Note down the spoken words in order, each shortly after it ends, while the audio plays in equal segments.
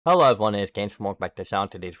Hello everyone, it's GainsForm back to sound.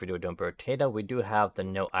 Today's video doing Brotato. We do have the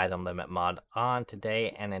no item limit mod on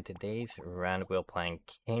today, and in today's round we're playing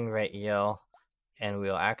King Radio, and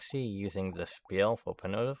we're actually using the spiel for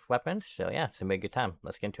primitive weapons. So yeah, it's gonna be a good time.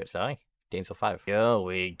 Let's get into it. Sorry, Danger 5. Here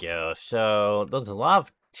we go. So there's a lot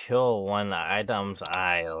of tier 1 items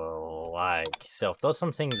I like. So if there's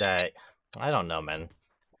something that I don't know, man.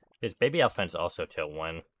 This baby elephant's also tier 1.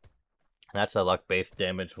 And that's a luck-based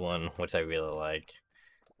damage one, which I really like.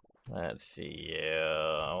 Let's see,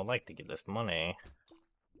 I would like to get this money.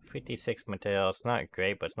 56 material, it's not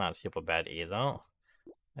great, but it's not super bad either.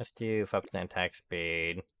 Let's do 5% attack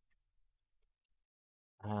speed.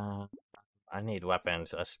 I need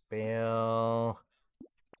weapons. A spell.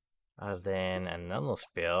 Then another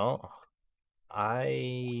spell.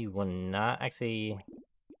 I will not actually...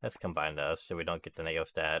 Let's combine those so we don't get the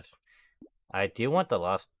negative stats. I do want the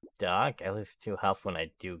Lost Dog, at least 2 health when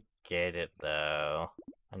I do get it though.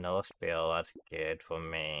 Another spell, that's good for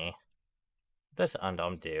me. What does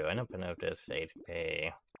Undom do? I don't know if this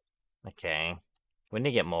HP. Okay. We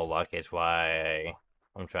need to get more luck is why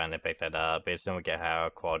I'm trying to pick that up. It's then we get higher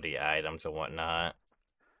quality items and whatnot.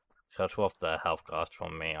 So it's worth the health cost for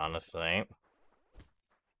me, honestly.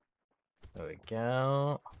 There we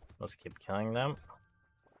go. Let's keep killing them.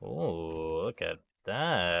 Ooh, look at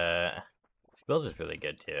that. Spills is really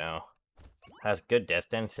good too. Has good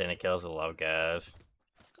distance and it kills a lot of guys.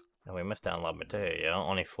 And we missed out on a lot of material.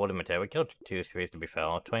 Only 40 material. We killed 2 threes to be fair.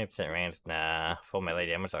 20% range. Nah. 4 melee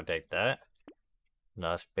damage. I'll take that.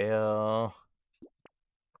 No spell.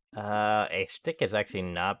 A stick is actually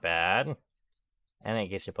not bad. And it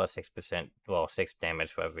gives you plus 6%. Well, 6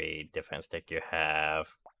 damage for every different stick you have.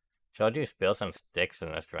 So I'll do spells and sticks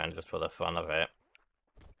in this round just for the fun of it.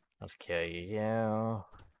 Let's kill you.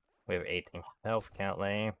 We have 18 health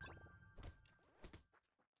currently.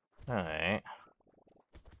 Alright.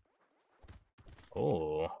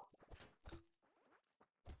 Ooh.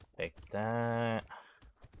 Take that.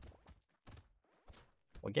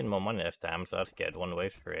 We're getting more money this time, so that's good. 1 way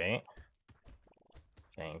free.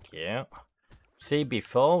 Thank you. See,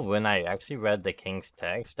 before, when I actually read the King's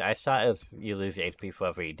text, I saw if you lose HP for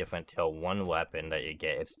every different tier 1 weapon that you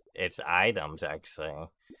get. It's items, actually.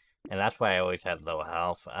 And that's why I always had low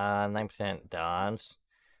health. 9% dodge.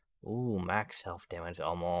 Ooh, max health damage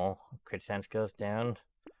almost. Crit chance goes down.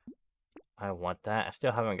 I want that. I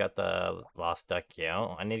still haven't got the Lost Duck yet.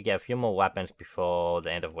 I need to get a few more weapons before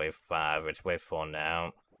the end of wave 5. It's wave 4 now.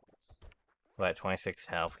 We're at 26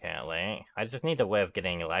 health currently. I just need a way of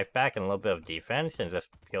getting life back and a little bit of defense and just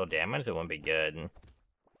pure damage. It won't be good.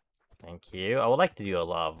 Thank you. I would like to do a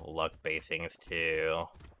lot of luck basings too.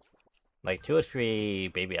 Like 2 or 3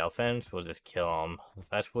 baby elephants will just kill them.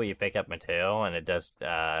 That's where you pick up material and it does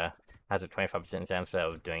has a 25% chance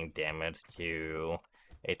of doing damage to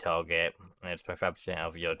a target, and it's 25%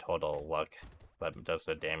 of your total luck, but it does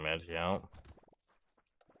the damage, you know?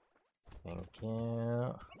 Thank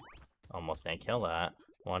you. Almost didn't kill that.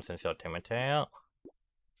 Once in short term material.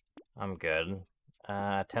 I'm good.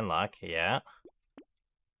 10 luck, yeah.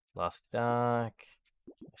 Lost duck.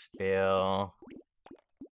 Spill.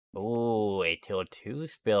 Ooh, a tier 2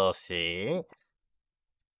 spill, see?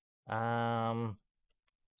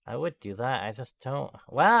 I would do that, I just don't...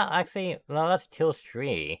 Well, actually, no, that's tier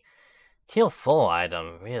 3. Tier 4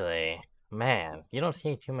 item, really. Man, you don't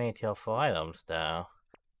see too many tier 4 items, though.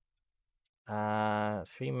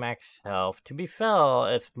 3 max health. To be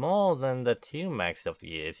fair, it's more than the 2 max health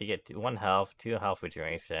you use. You get 1 health, 2 health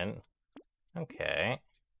regeneration. Okay.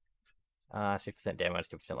 6% damage,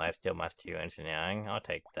 2% lifesteal, minus 2 engineering. I'll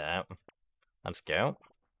take that. Let's go.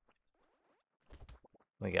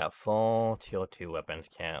 We got 4 tier 2 weapons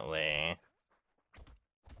currently.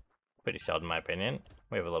 Pretty solid in my opinion.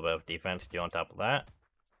 We have a little bit of defense too on top of that.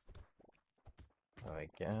 There we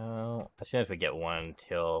go. As soon as we get 1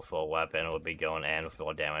 tier 4 weapon, we'll be going in with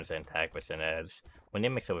full damage and attack percentage. We need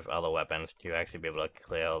to mix it with other weapons to actually be able to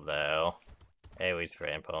clear though. AoE's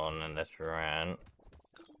very important in this run.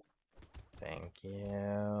 Thank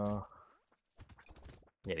you.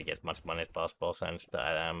 Need to get as much money as possible since the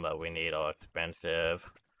item that we need are expensive.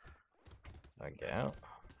 There we go.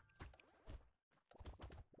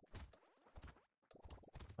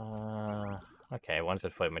 Okay, 1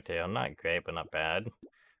 set for material. Not great, but not bad.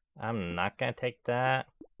 I'm not gonna take that.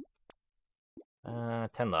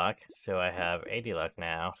 10 luck, so I have 80 luck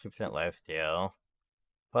now. 2% lifesteal.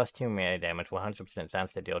 Plus 2 melee damage, 100%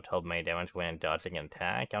 chance to deal 12 melee damage when dodging an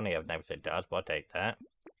attack. I only have 9% dodge, but I'll take that.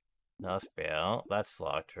 No spell. That's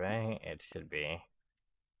locked, right? It should be.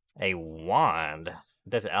 A wand.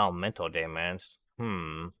 Does elemental damage.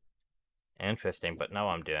 Interesting, but now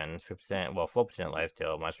I'm doing 3%, well, 4%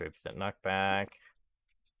 lifesteal, minus 3% knockback.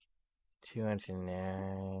 2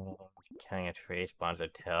 engineering, killing a tree spawns a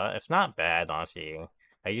tail. It's not bad, honestly.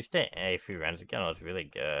 I used it a few runs ago, and it was really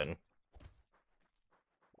good.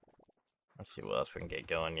 Let's see what else we can get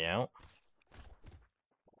going, yeah.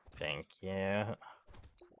 Thank you.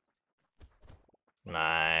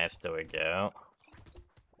 Nice, there we go.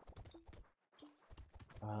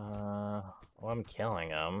 Well, I'm killing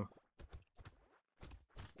him.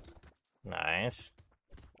 Nice.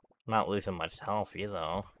 Not losing much health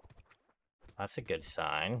either. That's a good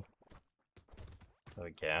sign. There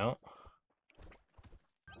we go.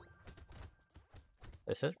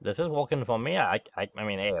 This is working for me. I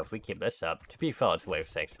mean, hey, if we keep this up, to be fair, it's wave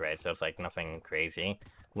 6, right? So it's like nothing crazy.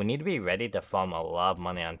 We need to be ready to farm a lot of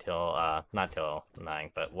money until, not till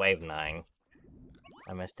 9, but wave 9.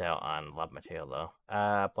 I missed out on a lot of material though.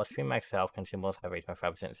 Plus 3 max health, consumables have a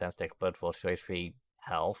 25% chance to explode for choice free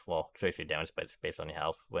health. Well, choice free damage, but it's based on your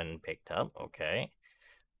health when picked up. Okay.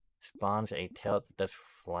 Spawns a tail that does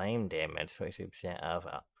flame damage, 23% of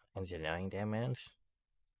engineering damage.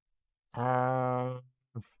 I'm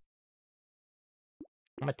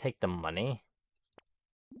gonna take the money.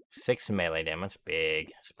 6 melee damage,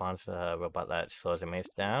 big. Spawns a robot that slows enemies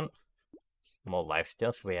down. More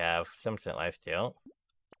lifesteal, so we have 7% lifesteal.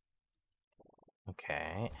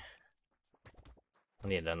 Okay. I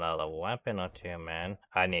need another weapon or two, man.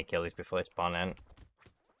 I need to kill these before they spawn in.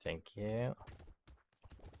 Thank you.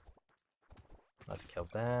 Let's kill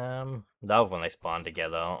them. Love when they spawn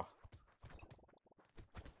together.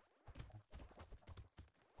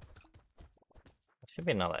 There should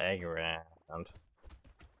be another egg around. I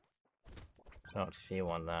don't see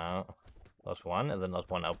one though. There's one, and then there's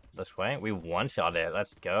one up this way. We one-shot it.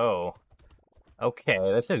 Let's go. Okay,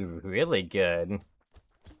 this is really good.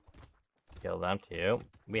 Kill them too.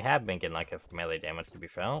 We have been getting like a melee damage to be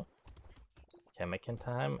felt. Chemic in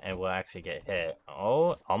time, and we'll actually get hit.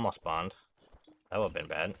 Oh, almost spawned. That would have been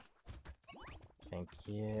bad. Thank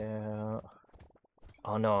you.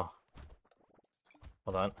 Oh no.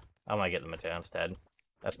 Hold on. I might get the material instead.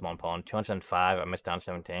 That's more important. 205, I missed down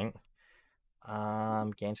 17.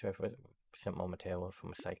 Gains 5% more material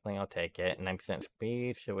from recycling, I'll take it. 9%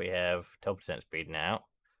 speed, so we have 12% speed now.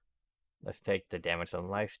 Let's take the damage on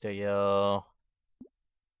lifesteal.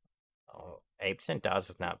 Oh, 8% dodge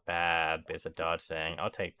is not bad, but it's a dodge thing.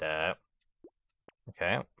 I'll take that.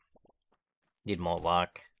 Okay. Need more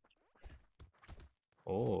luck.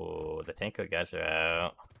 Oh, the Tinker guys are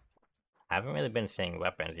out. I haven't really been seeing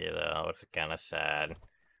weapons either, which is kind of sad.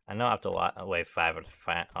 I know after wave 5 it's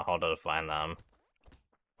harder to find them.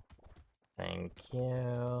 Thank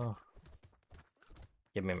you.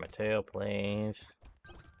 Give me material, please.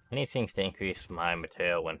 I need things to increase my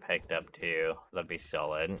material when picked up too. That'd be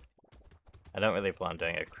solid. I don't really plan on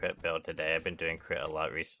doing a crit build today. I've been doing crit a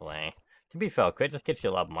lot recently. To be fair, crit just gets you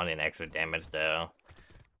a lot of money and extra damage though.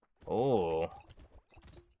 Oh.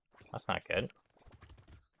 That's not good.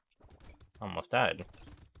 Almost died.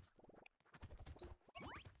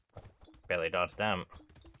 Barely dodged them.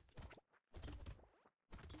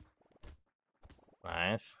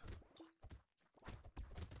 Nice.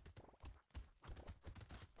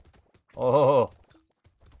 Oh!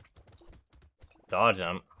 Dodge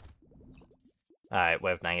him. Alright,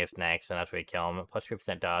 wave 9 is next, and that's where we kill him. Plus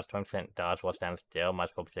 3% dodge, 20% dodge while standing still,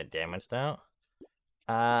 minus 4% damage though.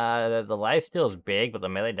 The lifesteal is big, but the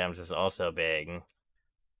melee damage is also big.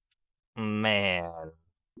 Man.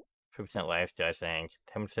 3% lifesteal, I think.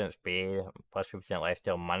 10% speed, plus 3%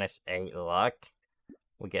 lifesteal, minus 8 luck.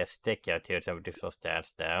 We get a stick out too to reduce those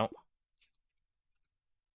stats though.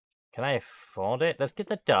 Can I afford it? Let's get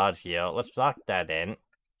the dodge here. Let's lock that in.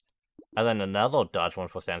 And then another dodge 1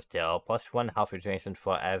 for standstill, plus 1 health regeneration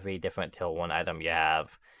for every different till 1 item you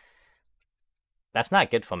have. That's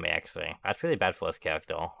not good for me, actually. That's really bad for this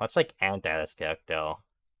character. That's like anti this character.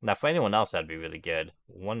 Now, for anyone else, that'd be really good.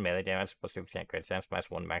 1 melee damage, plus 3% crit chance,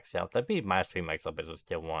 minus 1 max health. That'd be minus 3 max health, but it's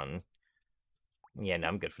still 1. Yeah, no,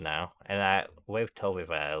 I'm good for now. And I wave 12 with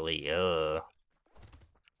elite. Ugh.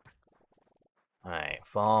 Alright,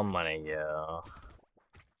 farm money, yo.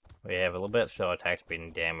 We have a little bit slow attack speed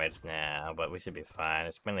and damage now, but we should be fine.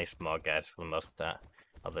 It's mainly small guys for the most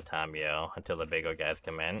of the time, yo, until the bigger guys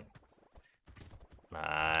come in.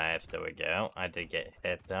 Nice, there we go. I did get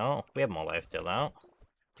hit though. We have more lifesteal though.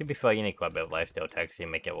 To be fair, you need quite a bit of lifesteal attacks to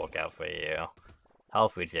make it work out for you.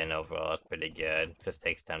 Health regen overall is pretty good. Just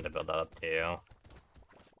takes time to build that up too.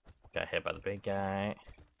 Got hit by the big guy.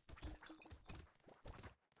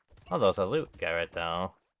 Oh, there's a loot guy right there.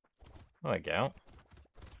 There we go.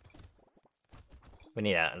 We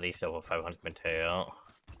need at least over 500 material.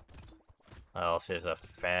 else is a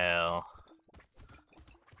fail.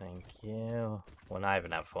 Thank you. We're not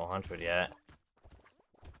even at 400 yet.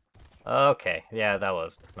 Okay, yeah, that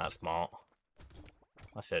was not smart.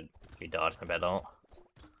 I should be dodging a better.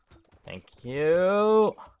 Thank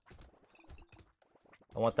you.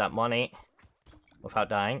 I want that money without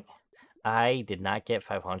dying. I did not get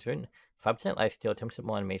 500. 5% life steal, 10%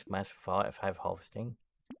 more enemies, minus 4 at 5 harvesting.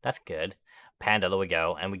 That's good. Panda, there we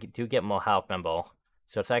go. And we do get more health, remember.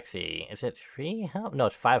 So it's actually, is it 3 health? No,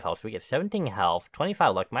 it's 5 health. So we get 17 health,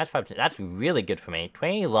 25 luck, minus 5%. That's really good for me.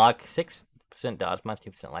 20 luck, 6% dodge, minus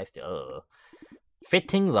 2% life steal. Ugh.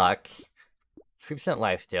 15 luck, 3%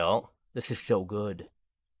 life steal. This is so good.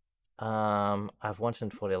 I have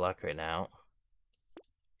 140 luck right now.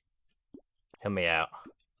 Hear me out.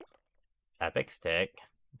 Epic stick.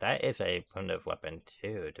 That is a primitive weapon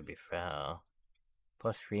too, to be fair.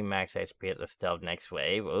 Plus 3 max HP at the start of next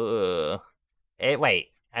wave. Ugh. Hey,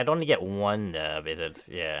 wait. I'd only get 1 though, because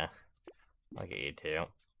yeah. I'll get you 2.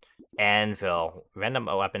 Anvil. Random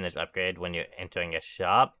weapon is upgraded when you're entering a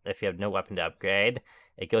shop. If you have no weapon to upgrade,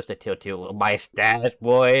 it goes to tier 2. My stats,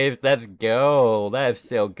 boys! Let's go! That is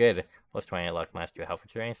so good. Plus 20 luck, minus 2 health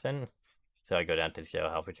regeneration. So I go down to 0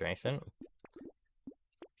 health regeneration.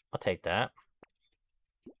 I'll take that.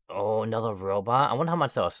 Oh, another robot? I wonder how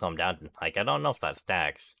much that'll slow him down. Like, I don't know if that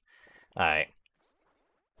stacks. Alright.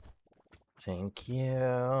 Thank you.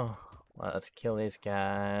 Well, let's kill these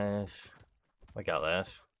guys. We got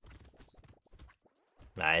this.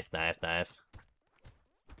 Nice, nice, nice.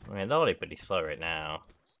 I mean, they're already pretty slow right now.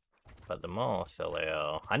 But the more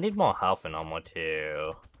slow. I need more health and armor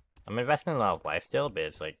too. I'm investing in a lot of lifesteal, but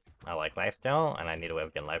it's like, I like lifesteal, and I need a way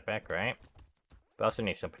of getting life back, right? But I also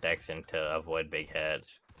need some protection to avoid big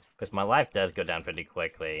hits. Because my life does go down pretty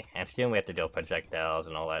quickly, and soon we have to deal with projectiles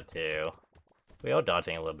and all that too. We are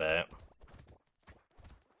dodging a little bit.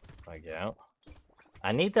 There we go.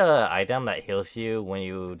 I need the item that heals you when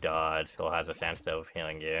you dodge, or has a chance of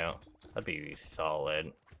healing you. That'd be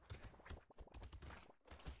solid.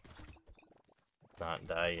 Not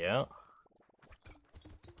die yet.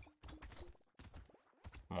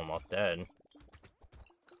 I'm almost dead.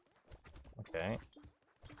 Okay.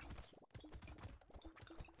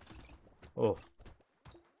 Oh.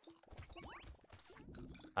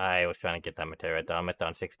 I was trying to get that material though. I'm at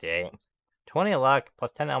down 68. 20 luck,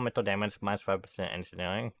 plus 10 elemental damage, minus 5%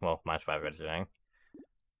 engineering. Well, minus 5 engineering.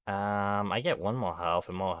 I get 1 more health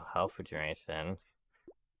and more health regeneration.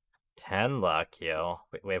 10 luck, yo.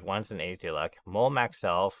 We have 182 luck. More max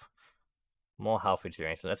health. More health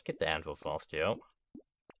regeneration. Let's get the anvil first, yo.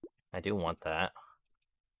 I do want that.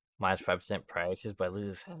 Minus 5% prices, but I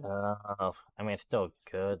lose health. I mean, it's still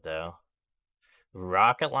good, though.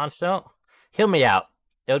 Rocket launcher? Heal me out.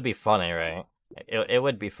 It would be funny, right? It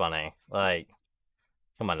would be funny. Like,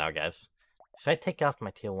 come on now, guys. Should I take off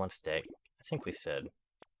my tier 1 stick? I think we should.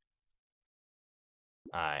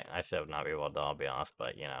 Alright, I should have not rerolled though, I'll be honest,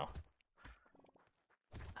 but you know.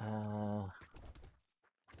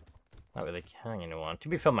 Not really killing anyone. To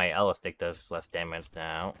be fair, my Ella stick does less damage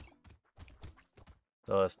now.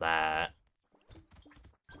 So is that.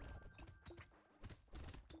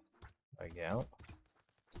 There we go.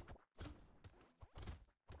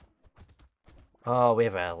 Oh, we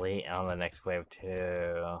have an elite on the next wave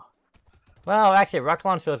too. Well, actually, rocket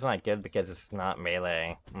launcher is not good because it's not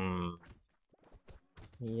melee.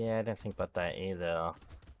 Yeah, I didn't think about that either.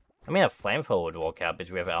 I mean, a flamethrower would work out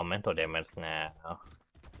because we have elemental damage now.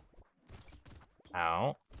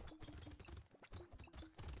 Ow.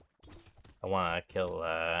 I wanna kill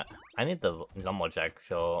that. I need the lumberjack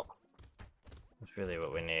short. That's really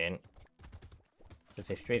what we need. Because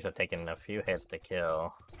these trees are taking a few hits to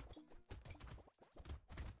kill.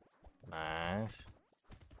 Nice.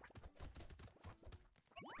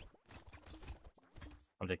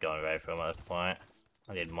 I'm just going right from this point.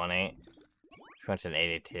 I need money.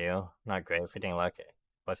 282. Not great. Fitting luck.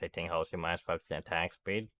 Plus 18 holes, minus 5% attack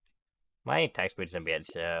speed. My attack speed is gonna be at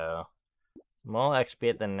so. More XP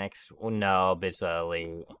at the next. Oh no,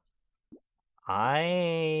 bizarrely.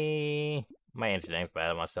 My engineering's bad.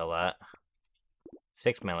 I'm gonna sell that.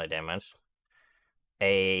 6 melee damage.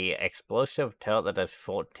 A explosive turret that does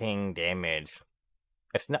 14 damage.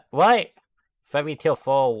 It's not. What? For every tier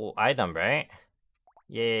 4 item, right?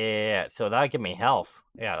 Yeah. So that'll give me health.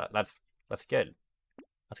 Yeah, that's good.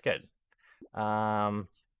 That's good.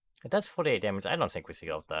 It does 48 damage. I don't think we should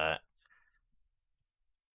go with that.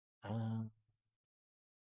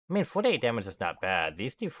 I mean, 48 damage is not bad.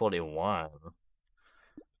 These do 41.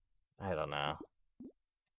 I don't know.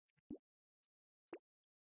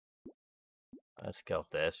 Let's go with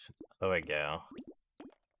this. There we go.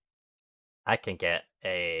 I can get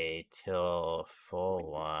a till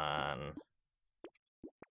full one.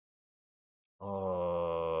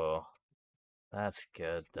 Oh, that's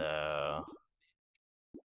good though.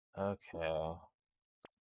 Okay.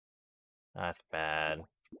 That's bad.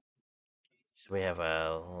 So we have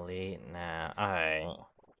a elite now. Alright.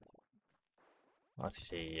 Let's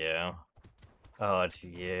see you. Oh, it's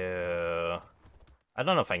you. I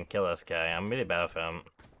don't know if I can kill this guy. I'm really bad with him.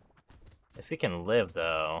 If he can live,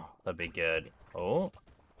 though, that'd be good. Oh.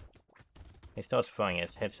 He starts throwing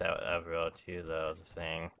his hits out everywhere, too, though, the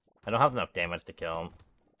thing. I don't have enough damage to kill him.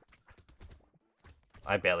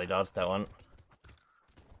 I barely dodged that one.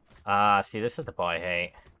 See, this is the part I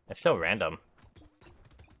hate. It's so random.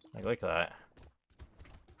 Like, look at that.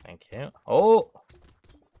 Thank you. Oh!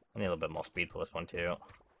 I need a little bit more speed for this one, too.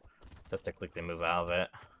 Just to quickly move out of it.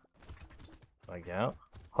 There we go.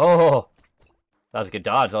 Oh! That was a good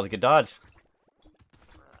dodge, that was a good dodge.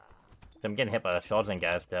 I'm getting hit by the shotgun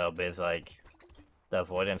guys, though, but it's like... the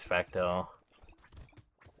avoidance factor.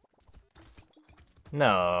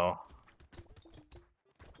 No.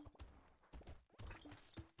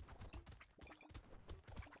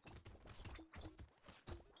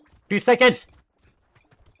 Few seconds!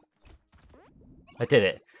 I did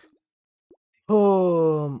it.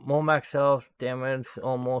 Oh, more max health, damage,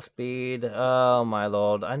 or more speed. Oh my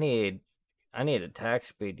lord, I need attack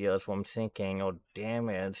speed deals what I'm thinking, or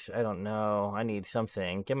damage, I don't know. I need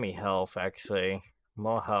something. Give me health, actually.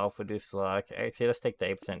 More health, reduce luck. Actually, let's take the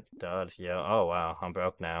 8% dodge, yeah. Oh wow, I'm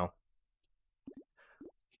broke now.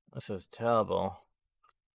 This is terrible.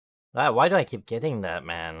 Why do I keep getting that,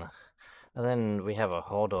 man? And then we have a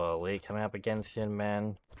Hodor elite coming up against him,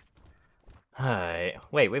 man. Alright.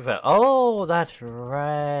 Wait, we've got... Oh, that's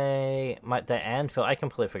right. The anvil. I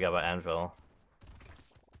completely forgot about anvil.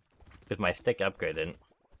 Because my stick upgraded.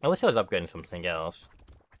 I wish I was upgrading something else.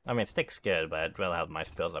 I mean, stick's good, but I'd rather have my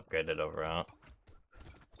spells upgraded overall.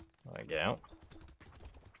 There we go.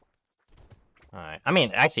 Alright. I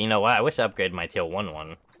mean, actually, you know what? I wish I upgraded my tier 1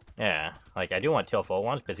 one. Yeah. Like, I do want tier 4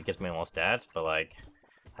 ones because it gives me more stats, but, like,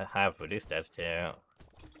 I have reduced stats too.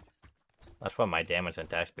 That's why my damage and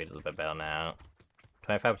attack speed is a bit better now.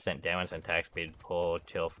 25% damage and attack speed per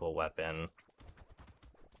tier 4 weapon.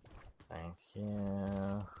 Thank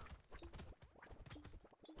you.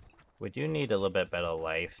 We do need a little bit better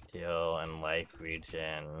life steal and life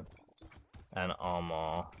regen and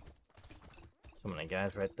armor. So many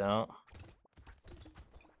guys right there.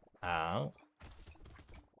 Ow.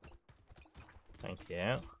 Thank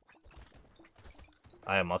you.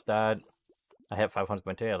 I almost died. I hit 500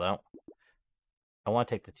 material though. I want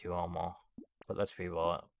to take the 2 armor, but let's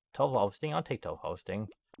reroll it. 12 hosting? I'll take 12 hosting.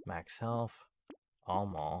 Max health.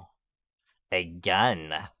 Armor. A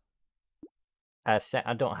gun! I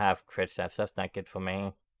don't have crit stats, that's not good for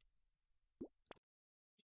me.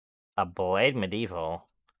 A blade medieval.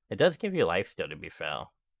 It does give you life still, to be fair.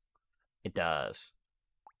 It does.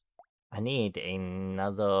 I need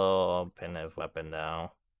another primitive weapon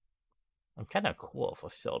though. I'm kind of cool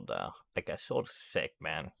for sword though. Like a sword's sick,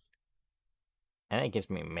 man. And it gives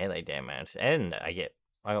me melee damage. And I get...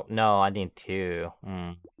 Oh, no, I need 2.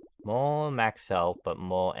 More max health, but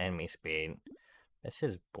more enemy speed. This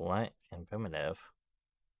is blunt and primitive.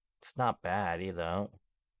 It's not bad either.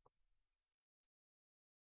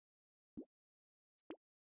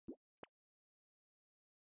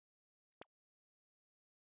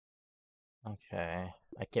 Okay.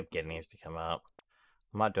 I keep getting these to come up.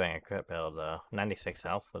 I'm not doing a crit build though. 96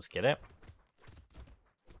 health, let's get it.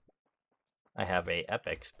 I have a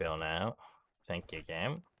epic spell now. Thank you,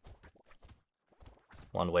 game.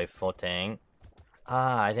 1 wave 14.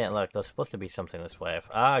 I didn't look. There's supposed to be something this wave.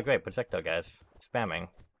 Great. Projectile, guys. Spamming.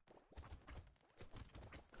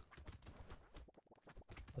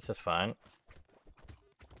 This is fine.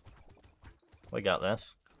 We got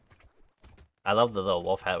this. I love the little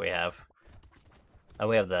wolf hat we have. And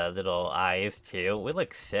we have the little eyes, too. We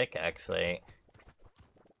look sick, actually.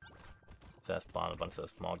 So I spawned a bunch of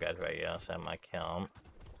small guys right here, so I might kill them.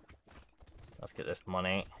 Let's get this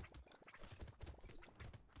money.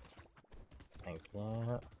 Thank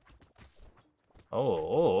you.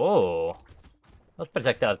 Oh. Those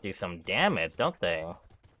projectiles do some damage, don't they?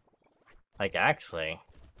 Like, actually.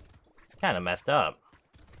 It's kind of messed up.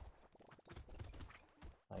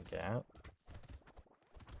 Okay.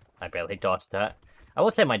 I barely dodged that. I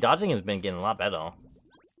would say my dodging has been getting a lot better.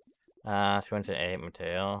 208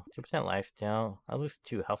 material. 2% lifesteal. I lose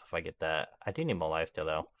 2 health if I get that. I do need more lifesteal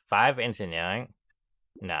though. 5 engineering?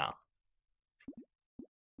 No.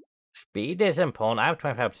 Speed is important. I have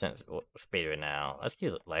 25% speed right now. Let's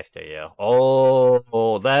do lifesteal.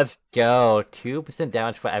 Oh, let's go. 2%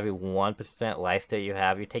 damage for every 1% lifesteal you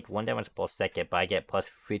have. You take 1 damage per second, but I get plus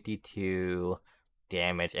 52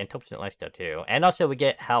 damage and 2% lifesteal too. And also we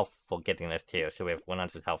get health for getting this too. So we have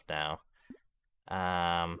 100 health now.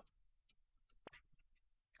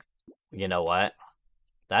 You know what?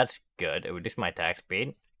 That's good. It reduced my attack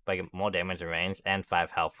speed, but I get more damage in range and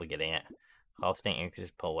 5 health for getting it. Health staying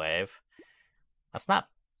increases per wave. That's not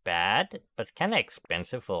bad, but it's kind of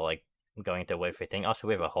expensive for like going to wave 15. Also,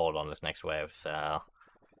 we have a hold on this next wave, so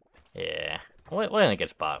yeah, we're in a good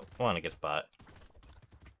spot. We're in a good spot.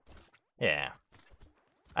 Yeah,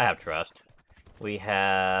 I have trust. We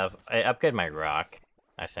have I upgrade my rock.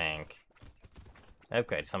 I think I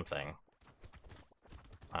upgrade something.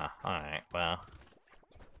 Alright, well,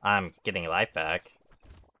 I'm getting life back.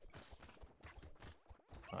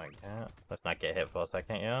 Like that. Let's not get hit for a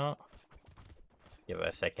second, yeah. Give it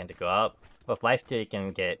a second to go up. With lifesteal, you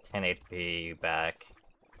can get 10 HP back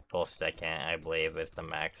per second, I believe is the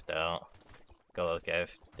max though. Go those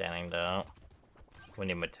guys standing though. We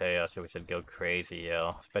need material, so we should go crazy,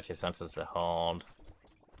 yo. Especially since it's a hold.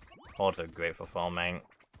 Holds are great for foaming.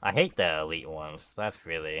 I hate the elite ones. That's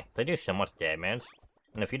really... They do so much damage.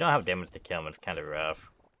 And if you don't have damage to kill them, it's kind of rough.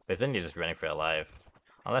 Because then you're just running for your life.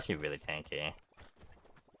 Unless you're really tanky.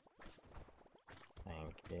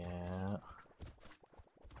 Thank you.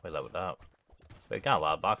 We leveled up. We got a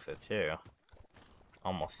lot of boxes too.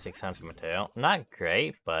 Almost 600 material. Not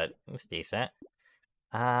great, but it's decent.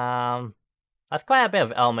 That's quite a bit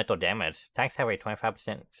of elemental damage. Attacks have a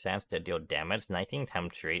 25% chance to deal damage. 19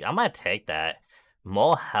 times 3. I'm gonna take that.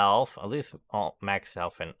 More health, at least max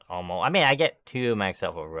health and almost. I mean, I get 2 max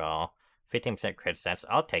health overall. 15% crit sense.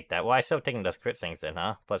 I'll take that. Well, I still taking those crit things in,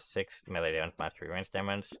 huh? Plus 6 melee damage, plus 3 range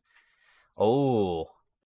damage. Oh,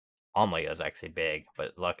 Almo is actually big,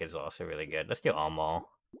 but luck is also really good. Let's do Almo.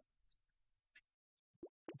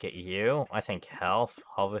 Get you. I think health,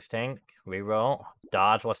 harvesting, reroll,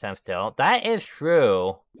 dodge will stand still. That is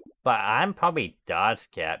true, but I'm probably dodge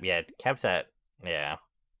cap. Yeah, cap's at, yeah.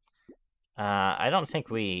 I don't think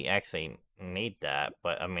we actually need that,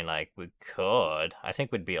 but I mean, like, we could. I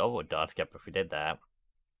think we'd be over dodge cap if we did that.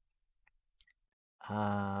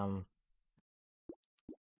 I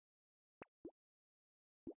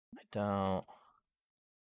don't...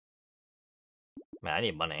 Man, I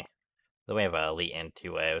need money. Then we have an elite in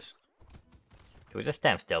 2 waves. Do we just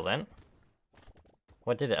stand still then?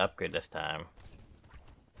 What did it upgrade this time?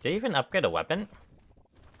 Did it even upgrade a weapon?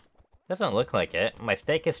 Doesn't look like it. My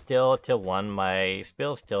stake is still tier 1, my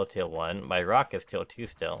spear is still tier 1, my rock is tier 2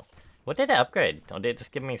 still. What did it upgrade? Or did it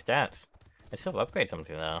just give me stats? It still upgrade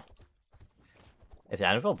something though. Is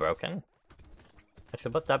Anvil broken? It's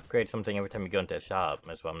supposed to upgrade something every time you go into a shop,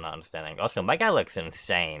 is what I'm not understanding. Also, my guy looks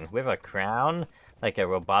insane. We have a crown, like a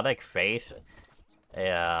robotic face. We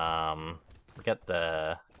got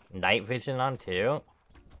the night vision on too.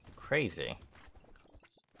 Crazy.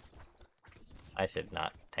 I should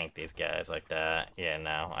not tank these guys like that. Yeah,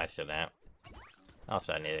 no, I shouldn't.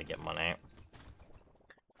 Also, I need to get money.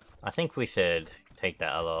 I think we should take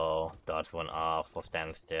that little dodge one off or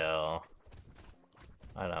stand still.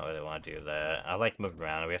 I don't really want to do that. I like moving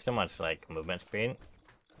around. We have so much like movement speed.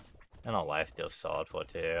 And our lifesteal's solid for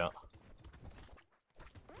too.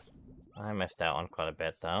 I missed out on quite a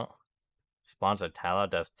bit though. Spawns a Tallow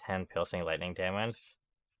does 10 piercing lightning damage.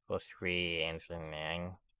 For 3 instant.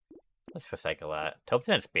 Let's recycle that.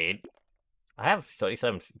 2% speed. I have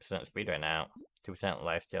 37% speed right now. 2%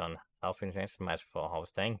 lifesteal and health increase match for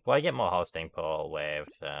harvesting. Well, I get more harvesting per wave,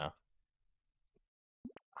 so.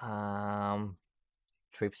 3%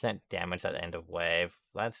 damage at the end of wave.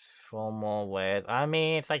 That's 4 more waves. I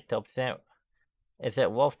mean, it's like 2%. Is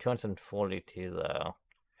it worth 242 though?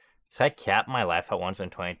 So I cap my life at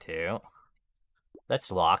 122.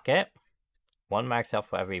 Let's lock it. 1 max health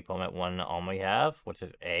for every opponent, 1 armor you have, which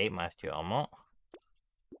is 8 minus 2 armor.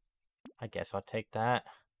 I guess I'll take that.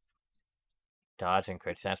 Dodge and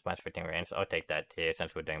crit chance minus 15 range. I'll take that too,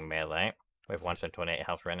 since we're doing melee. We have 128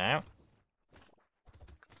 health right now.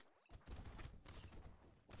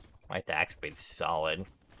 My attack speed's solid.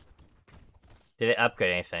 Did it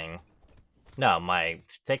upgrade anything? No, my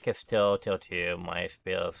stick is still tier 2, my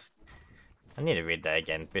spear's... I need to read that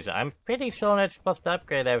again, because I'm pretty sure it's supposed to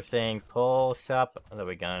upgrade everything. Pull shop that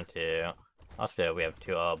we're going to. Also, we have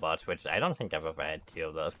 2 Autobots, which I don't think I've ever had 2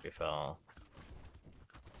 of those before.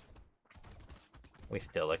 We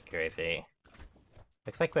still look crazy.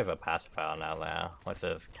 Looks like we have a pacifier now, which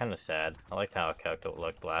is kind of sad. I liked how our character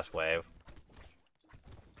looked last wave.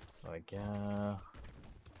 There we go.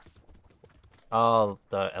 Oh,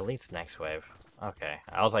 the elite's next wave. Okay.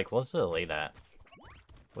 I was like, what's the elite at?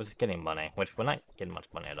 We're just getting money, which we're not getting much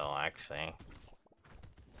money at all, actually.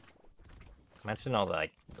 Imagine all the,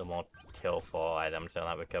 like, the more kill 4 items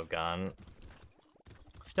that we could have gotten.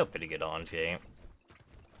 Still pretty good RNG.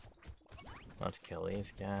 Let's kill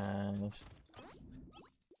these guys.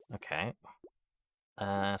 Okay.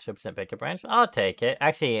 6% bigger branch. I'll take it.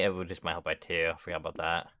 Actually, it would just might help by 2. I forgot about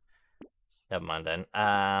that. Never mind then.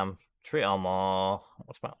 3 armor.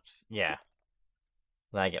 What's my... Yeah.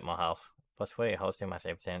 Then I get more health. Plus 40 hosting my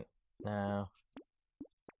 8%. No.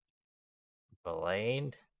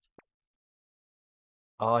 Blade.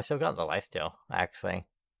 Oh, I still got the lifesteal, actually.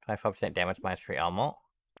 25% damage minus 3 armor.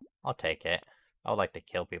 I'll take it. I would like to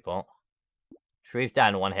kill people. 3's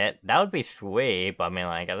down 1 hit. That would be sweet, but I mean,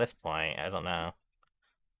 like, at this point, I don't know.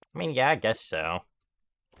 I mean, yeah, I guess so.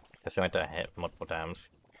 Just went to hit multiple times.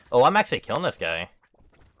 Oh, I'm actually killing this guy.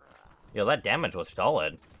 Yo, that damage was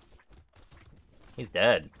solid. He's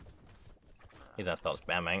dead. He's gonna start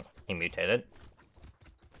spamming. He mutated.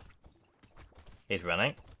 He's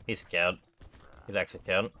running. He's scared. He's actually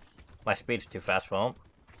scared. My speed's too fast for him.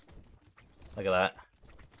 Look at that.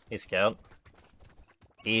 He's scared.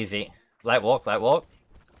 Easy. Light walk, light walk.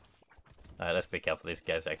 Alright, let's be careful. These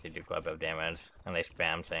guys actually do quite a bit of damage. And they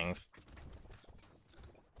spam things.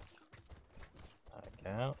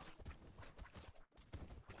 Okay.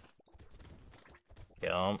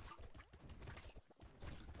 Kill him.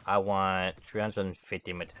 I want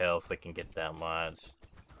 350 material if we can get that much.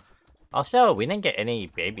 Also, we didn't get any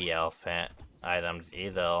baby elephant items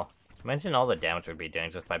either. Imagine all the damage we'd be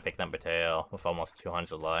doing just by picking up material with almost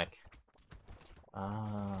 200 luck.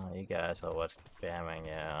 Ah, you guys are what's spamming,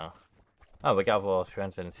 yeah. Oh, we got all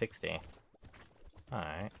 360.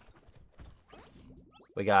 Alright.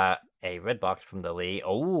 We got a red box from the Lee.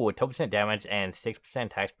 Oh, 12% damage and 6%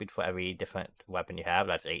 attack speed for every different weapon you have.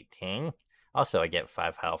 That's 18. Also, I get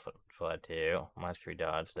 5 health for that too. Minus 3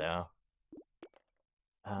 dodge though.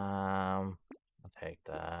 I'll take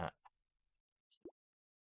that.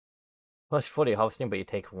 Plus 40 harvesting, but you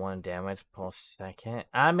take 1 damage per second.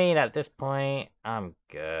 I mean, at this point, I'm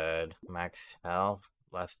good. Max health,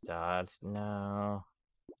 less dodge. No.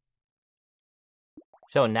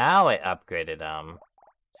 So now I upgraded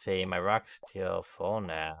see, my rock's still full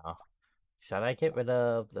now. Should I get rid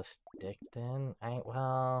of the stick then?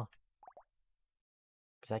 Well,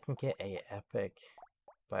 because I can get a epic,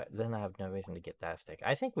 but then I have no reason to get that stick.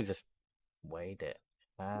 I think we just wait it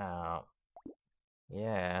out.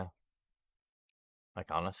 Yeah. Like,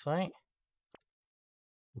 honestly?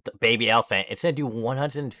 The baby elephant, it's gonna do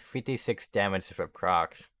 156 damage if it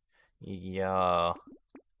procs. Yo.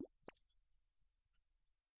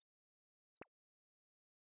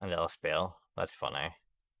 A little spill. That's funny.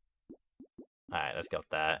 Alright, let's go with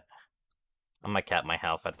that. I'm gonna cap my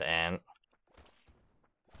health at the end.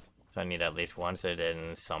 So I need at least one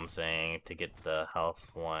citadel something to get the health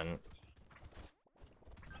one.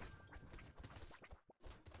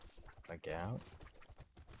 Okay.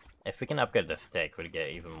 If we can upgrade the stick, we'd get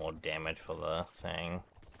even more damage for the thing.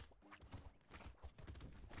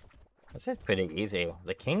 This is pretty easy.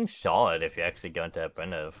 The king's solid if you actually go into a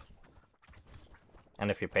primitive. And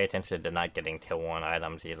if you pay attention to not getting tier 1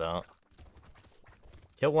 items either.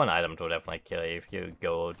 Tier 1 items will definitely kill you if you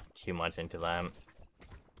go too much into them.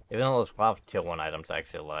 Even though there's a lot of tier 1 items I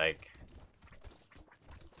actually like.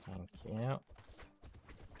 Thank you.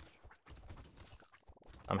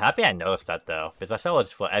 I'm happy I noticed that though, because I saw it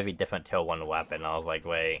was for every different tier 1 weapon. I was like,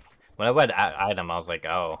 wait. When I read item, I was like,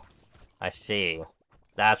 oh, I see.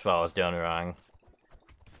 That's what I was doing wrong.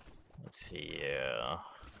 Let's see here.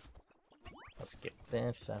 Let's get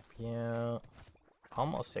this up here.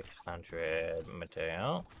 Almost 600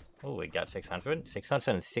 material. Oh, we got 600.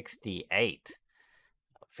 668.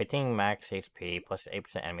 15 max HP plus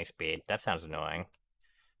 8% enemy speed. That sounds annoying.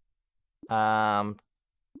 I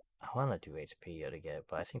want to do HP here to get it,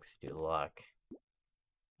 but I think we should do luck.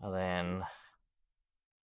 And then...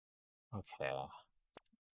 Okay.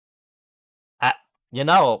 You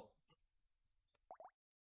know...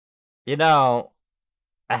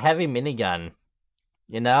 A heavy minigun.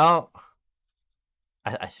 You know?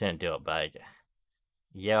 I shouldn't do it, but...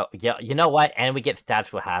 Yeah, you know what? And we get stats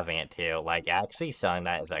for having it too. Like, actually selling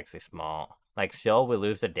that is actually small. Like, sure, we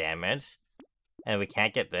lose the damage. And we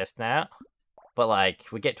can't get this now. But, like,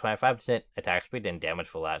 we get 25% attack speed and damage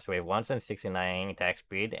for that. So we have 169 attack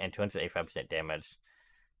speed and 285% damage.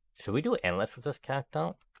 Should we do endless with this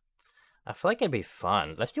character? I feel like it'd be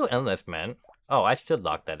fun. Let's do endless, man. Oh, I should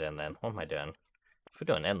lock that in then. What am I doing? If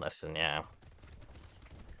we're doing endless, then yeah.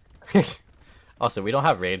 Also, we don't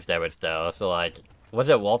have rage damage though, so like... Was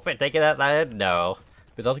it worth it taking that end? No.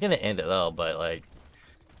 Because I was gonna end it though, but like,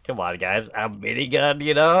 come on guys, a minigun,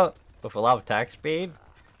 you know? With a lot of attack speed?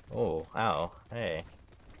 Oh, ow, hey.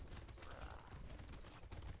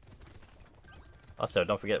 Also,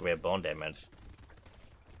 don't forget we have bone damage.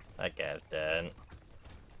 That guy's dead.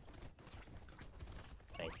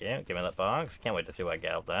 Thank you, give me that box. Can't wait to see what I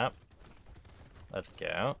get out of that. Let's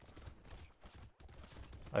go.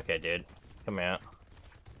 Okay, dude, come here.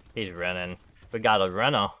 He's running. We got a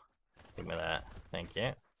runner. Give me that. Thank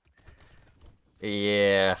you.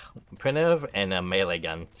 Yeah, primitive and a melee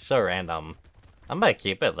gun. So random. I might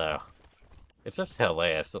keep it though. It's just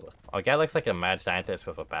hilarious. Our guy looks like a mad scientist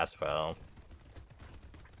with a fast phone.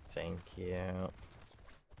 Thank you.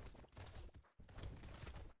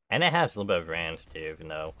 And it has a little bit of range too, even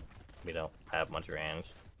though we don't have much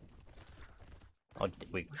range. Oh,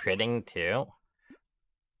 we critting too?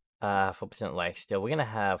 4% life steal. We're gonna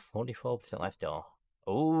have 44% life steal.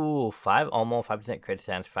 Ooh, 5% crit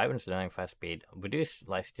chance, 5 fast speed, reduce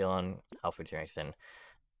life steal and health regeneration.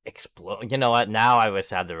 Explode. You know what? Now I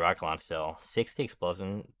wish I had the rocket launch still. 60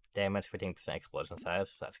 explosion damage, 15% explosion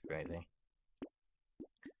size. That's crazy.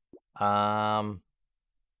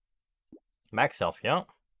 Max health, yeah.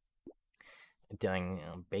 Doing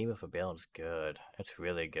Baby for Build is good. It's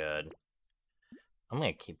really good. I'm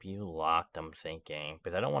gonna keep you locked, I'm thinking,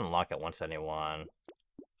 because I don't want to lock at 171.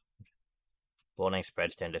 Bowling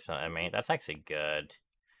spreads to additional enemy. That's actually good.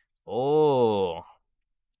 Oh,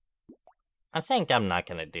 I think I'm not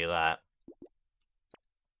gonna do that.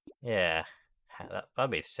 Yeah, that'd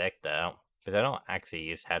be sick though, because I don't actually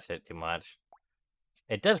use hatchet too much.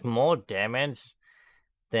 It does more damage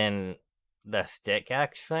than the stick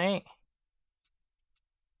actually,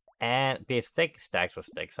 and the stick stacks with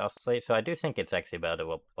sticks obviously. So I do think it's actually better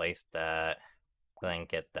to replace that than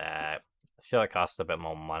get that. Sure, it costs a bit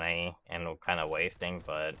more money and we're kind of wasting,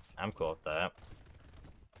 but I'm cool with that.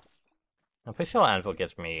 I'm pretty sure Anvil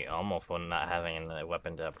gets me armor for not having a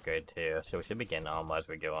weapon to upgrade too, so we should be getting armor as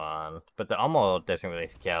we go on. But the armor doesn't really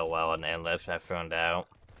scale well in Endless, I found out.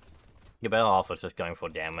 You're better off with just going for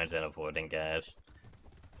damage and avoiding guys.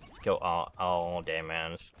 Let's go all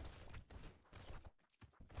damage.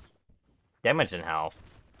 Damage and health,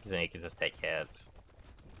 then you can just take hits.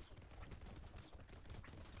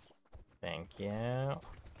 Thank you.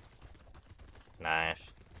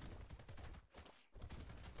 Nice.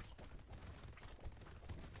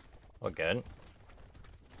 We're good.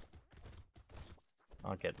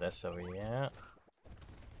 I'll get this over here.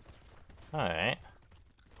 Alright.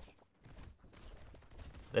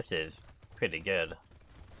 This is pretty good.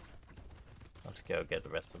 Let's go get the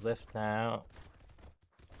rest of this now.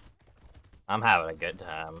 I'm having a good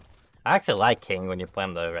time. I actually like King when you play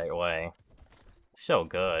him the right way. So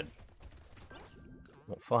good.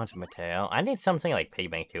 400 material. I need something like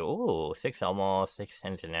Pigbank too. Ooh, 6 almost, 6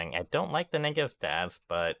 engineering. I don't like the negative stats,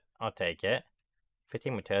 but I'll take it.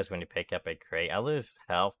 15 materials when you pick up a crate. I lose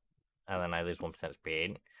health, and then I lose 1%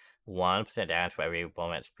 speed. 1% damage for every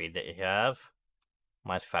 1% speed that you have.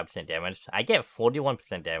 Minus 5% damage. I get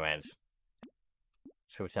 41% damage.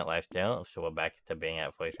 3% lifesteal, so we're back to being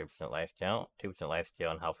at 43% lifesteal. 2%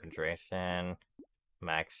 lifesteal and health regeneration.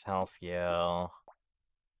 Max health heal.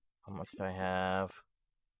 How much do I have?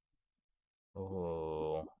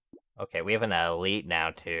 Ooh. Okay, we have an elite now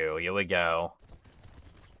too. Here we go.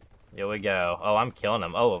 Here we go. Oh, I'm killing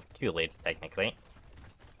them. Oh, 2 elites technically.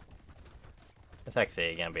 It's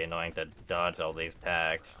actually gonna be annoying to dodge all these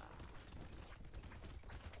attacks.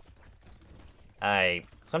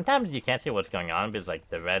 Sometimes you can't see what's going on because like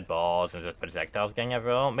the red balls and just projectiles going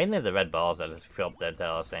everywhere. Mainly the red balls that just fill up the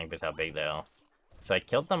tell saying because how big they are. So I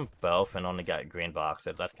killed them both and only got green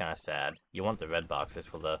boxes. That's kind of sad. You want the red boxes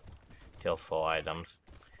for the tier 4 items.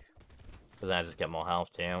 Because then I just get more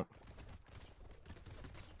health too.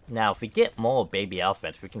 Now, if we get more baby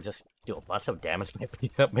elephants, we can just do a bunch of damage by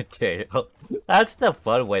picking up material. That's the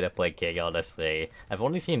fun way to play King, honestly. I've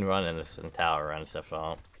only seen run in this entire run so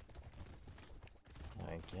far.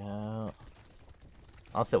 There we go.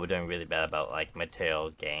 Also, we're doing really bad about, like, material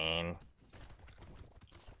gain.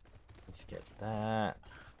 Let's get that.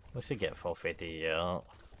 We should get 450 out.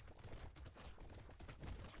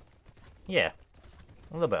 Yeah.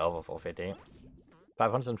 A little bit over 450.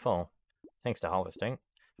 504. Thanks to harvesting.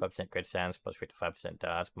 5% crit chance, plus 55%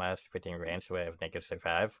 dodge, minus 15 range, so we have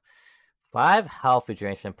 -5. 5 health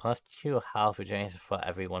regeneration, plus 2 health regeneration for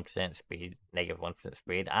every 1% speed, -1%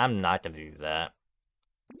 speed. I'm not gonna do that.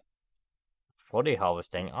 40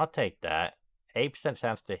 harvesting, I'll take that. 8%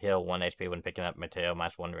 chance to heal 1 HP when picking up material,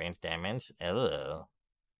 minus 1 range damage. Ugh.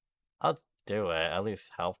 I'll do it, I lose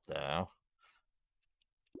health though.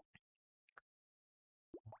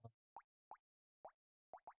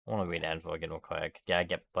 want to read Envor again real quick. Yeah, I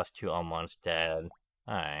get +2 armor instead.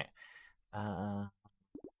 Alright.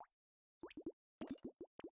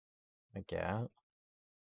 Okay.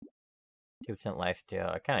 2%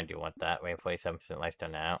 lifesteal. I kind of do want that. We have 47%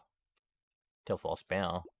 lifesteal now. Till full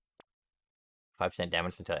spell. 5%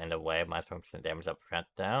 damage until end of wave. Minus 1% damage up front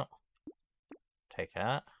though. Take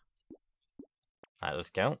that. Alright, let's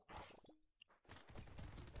go.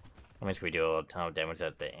 That means we do a ton of damage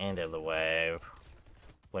at the end of the wave.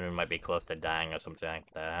 When we might be close to dying or something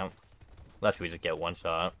like that. Unless we just get one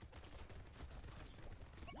shot.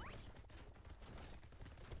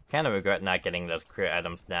 Kind of regret not getting those crit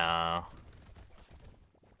items now.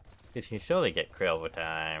 Because you surely get crit over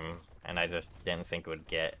time. And I just didn't think it would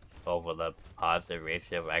get over the positive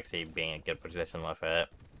ratio of actually being in a good position with it.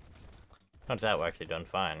 Turns out we're actually doing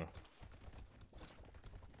fine.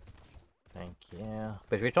 Thank you.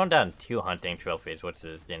 But we turned down 2 hunting trophies, which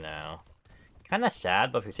is, you know, kind of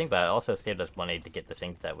sad, but if you think about it, it also saved us money to get the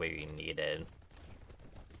things that we needed.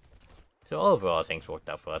 So overall, things worked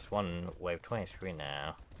out for us. One wave 23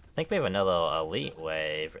 now. I think we have another elite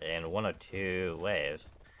wave in 1 or 2 waves.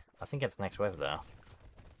 I think it's next wave though.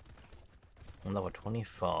 On level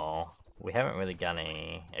 24. We haven't really got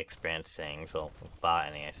any experience things, or bought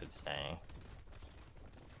any, I should say.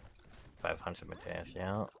 500 materials,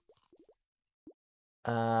 yeah.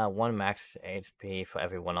 1 max HP for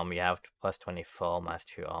every 1 armor you have, plus 24, minus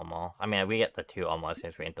 2 armor. I mean, we get the 2 armor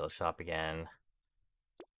since we enter the shop again.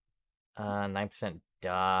 9%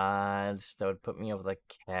 dodge, that would put me over the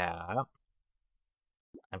cap.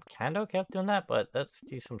 I'm kind of okay with doing that, but let's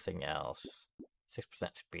do something else.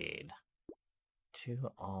 6% speed. 2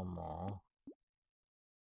 armor.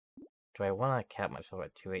 Do I want to cap myself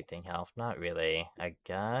at 218 health? Not really. A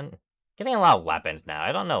gun? Getting a lot of weapons now,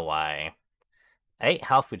 I don't know why. 8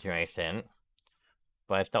 health regeneration,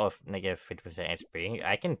 but I start with negative 50% HP.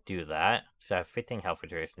 I can do that, so I have 15 health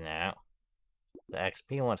regeneration now. The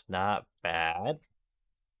XP one's not bad.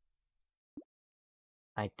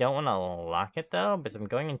 I don't want to lock it though, because I'm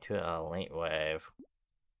going into a late wave.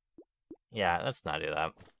 Yeah, let's not do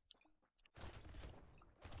that.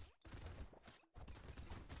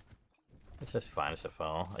 This is fine so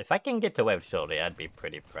far. If I can get to wave shortly, I'd be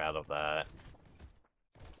pretty proud of that.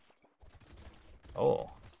 Oh,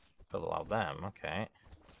 killed a lot of them, okay.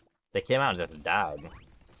 They came out and just died.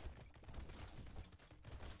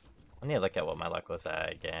 I need to look at what my luck was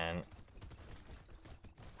at again.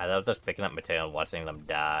 I love just picking up material and watching them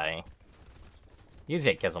die.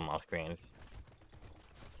 Usually it kills them off screens.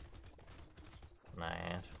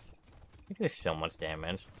 Nice. You do so much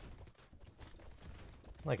damage.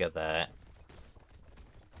 Look at that.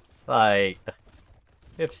 Like,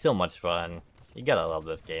 it's so much fun. You gotta love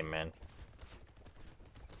this game, man.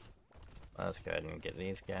 Let's go ahead and get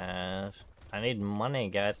these guys. I need money,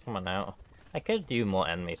 guys. Come on out. I could do more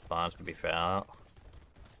enemy spawns, to be fair.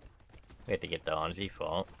 We have to get the RNG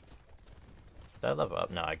fault. Did I level up?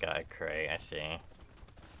 No, I got a crate. I see.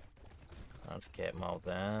 Let's get more of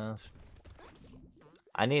this.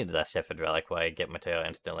 I need the Sifid Relic where I get material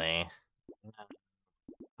instantly.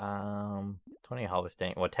 20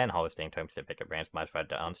 harvesting. Well, 10 harvesting, 20% pickup range, minus 5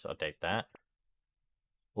 down, so I'll take that.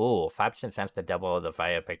 Ooh, 5% chance to double the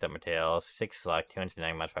value of picked up materials. 6 luck,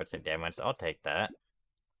 209 minus 5% damage. I'll take that.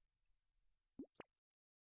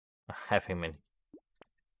 Having been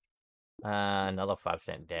another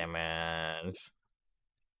 5% damage.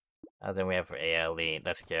 Then we have A elite.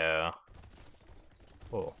 Let's go.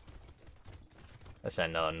 Ooh. That's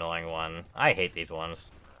another annoying one. I hate these ones.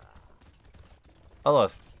 Oh,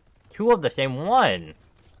 there's 2 of the same one!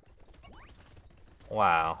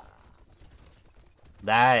 Wow.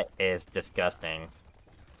 That is disgusting.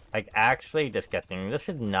 Like, actually disgusting. This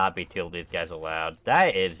should not be 2 of these guys allowed.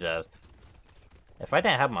 That is just... If I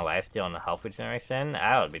didn't have my lifesteal and the health regeneration,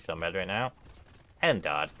 I would be so mad right now. And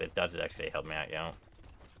dodge, but dodge has actually helped me out, yo.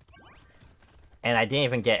 And I didn't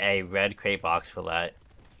even get a red crate box for that.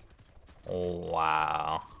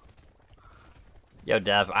 Wow. Yo,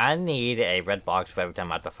 Dev, I need a red box for every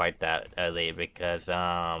time I have to fight that elite because,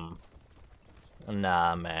 nah,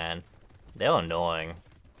 man. They're annoying.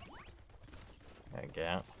 There we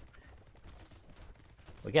go.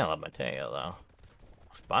 We're getting a lot of material, though.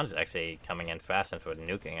 Spawn's actually coming in fast since we're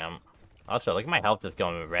nuking them. Also, look at my health is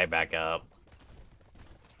going right back up.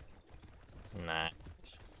 Nice.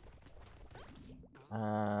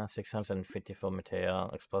 654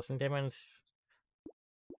 material. Explosion damage?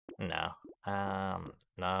 No.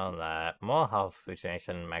 No, that. More health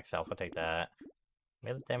regeneration, max health, I'll take that.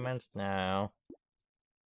 Melee damage? No.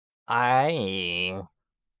 The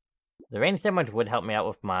range damage would help me out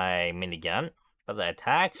with my minigun, But the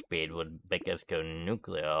attack speed would make us go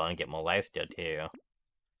nuclear and get more lifesteal too.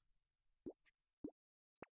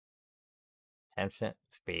 10%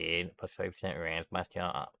 speed, plus 5% range,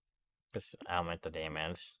 lifesteal, just elemental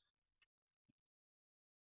damage.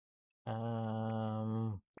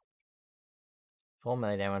 Full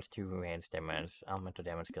melee damage, 2 range damage, elemental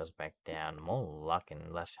damage goes back down, more luck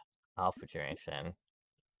and less health regeneration.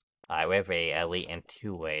 Alright, we have a elite in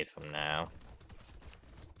 2 ways from now.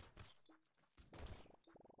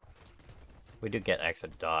 We do get extra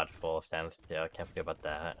dodge full standstill, can't forget about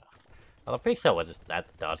that. Well, I'm pretty sure it was just at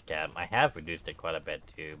the dodge cap. I have reduced it quite a bit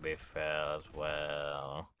to be fair as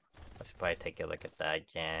well. I should probably take a look at that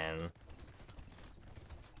again.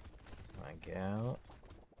 There we go.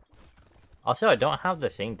 Also, I don't have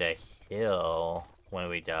the thing to heal when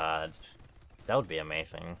we dodge. That would be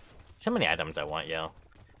amazing. So many items I want, yo.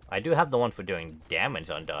 I do have the one for doing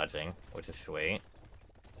damage on dodging, which is sweet.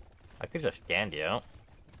 I could just stand you.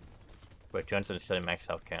 We're 230 max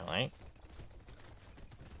health currently.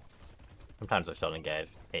 Sometimes the shooting guys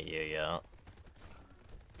hit you, yo.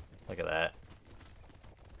 Look at that.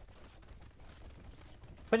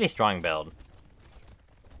 Pretty strong build.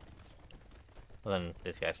 Well, then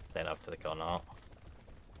this guy's stand up to the corner.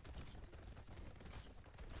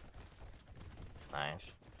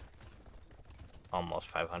 Nice. Almost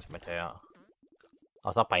 500 material. I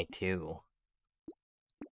was up by 2.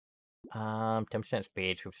 10%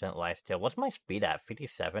 speed, 2% lifesteal. What's my speed at?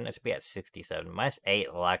 57? It should be at 67. Minus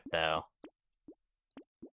 8 luck though.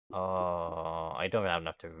 Oh, I don't even have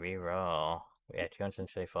enough to reroll. We have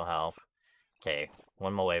 234 health. Okay,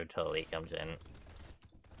 one more wave until Elite comes in.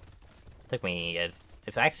 Took me,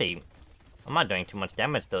 it's actually, I'm not doing too much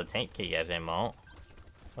damage to the tank key guys anymore.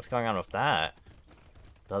 What's going on with that?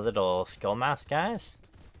 The little skull mask guys?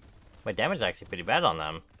 My damage is actually pretty bad on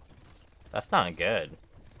them. That's not good.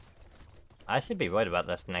 I should be worried about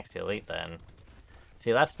this next Elite then.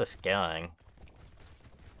 See, that's the scaling.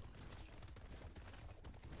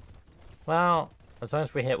 Well, as long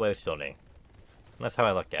as we hit wave shooting. That's how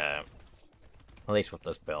I look at it. At least with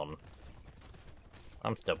this build.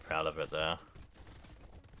 I'm still proud of it though.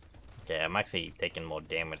 Okay, I'm actually taking more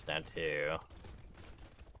damage now too.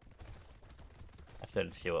 I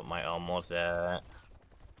should see what my arm was at.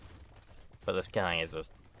 But the scaling is just...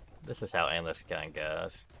 This is how endless scaling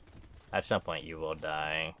goes. At some point you will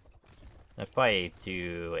die. Let's probably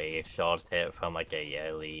do a short hit from like a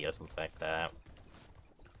elite or something like that.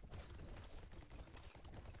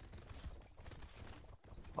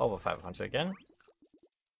 Over 500 again.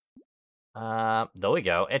 There we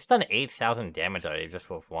go. It's done 8,000 damage already just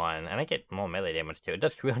with one, and I get more melee damage too. It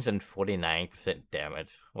does 349%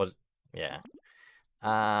 damage. Was yeah.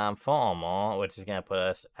 For armor, which is gonna put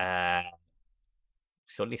us at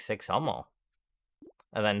 36 armor,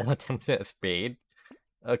 and then no 10% speed.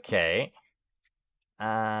 Okay.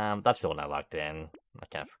 That's the one I locked in. I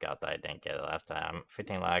kind of forgot that I didn't get it last time.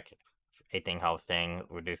 15 luck, 18 hosting,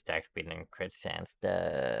 reduced attack speed, and crit chance.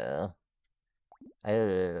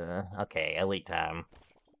 Okay, elite time.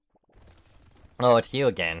 Oh, it's you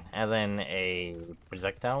again. And then a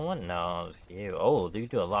projectile one? No, it's you. Oh, you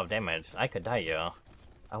do a lot of damage. I could die, yo.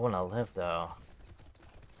 I wanna live, though.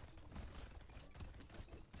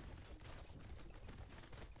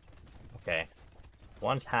 Okay.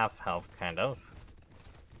 One's half health, kind of.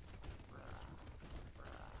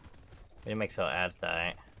 It makes our ads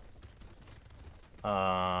die.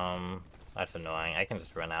 That's annoying. I can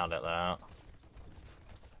just run out of that.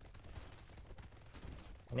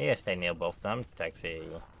 I need to stay near both of them to actually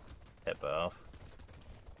hit both.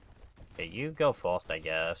 Okay, you go first, I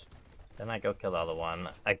guess. Then I go kill the other one.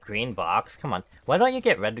 A green box? Come on. Why don't you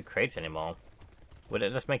get red crates anymore? Would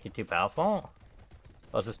it just make you too powerful?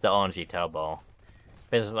 Or is this the orangey tailball?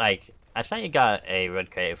 Because, like, I thought you got a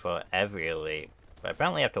red crate for every elite. But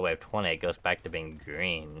apparently after wave 20 it goes back to being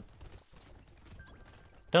green.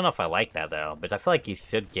 Don't know if I like that though, but I feel like you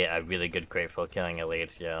should get a really good crate for killing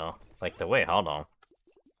elites, yo. Like the way, hold on.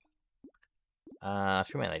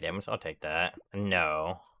 3 melee damage, I'll take that.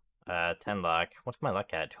 No. 10 luck. What's my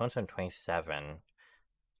luck at? 227.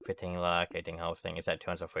 15 luck, 18 hosting. Is that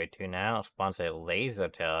 242 now? Spawns a laser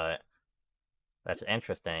turret. That's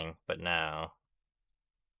interesting, but no.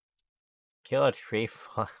 Kill a tree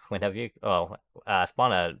whenever you... Oh,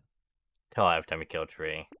 spawn a turret every time you kill a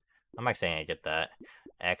tree. I'm actually gonna get that.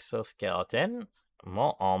 Exoskeleton.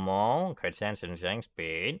 More armor. Crit chance and zing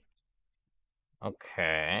speed.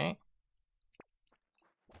 Okay.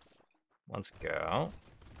 Let's go.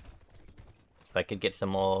 If I could get some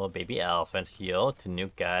more baby elephants heal to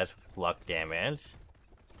nuke guys with luck damage,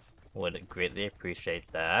 would greatly appreciate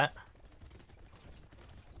that.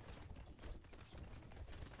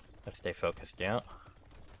 Let's stay focused, yeah.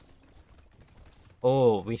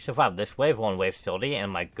 Oh, we survived this wave, one wave 30, and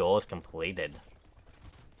my goal is completed.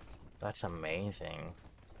 That's amazing.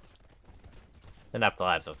 Then after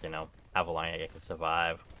that, just, you know, how long I can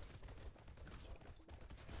survive.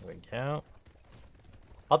 Here we go.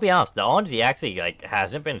 I'll be honest, the ONG actually, like,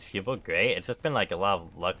 hasn't been super great. It's just been, like, a lot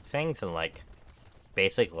of luck things and, like,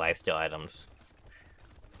 basic lifesteal items.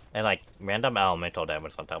 And, like, random elemental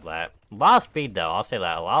damage on top of that. A lot of speed, though. I'll say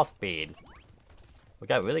that. A lot of speed. We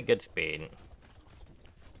got really good speed.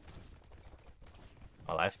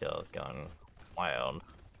 My lifesteal is going wild.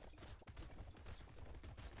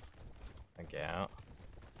 Okay.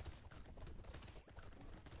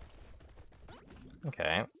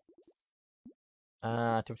 Okay.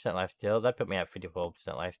 2% lifesteal. That put me at 54%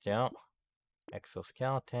 lifesteal.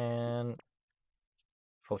 Exoskeleton.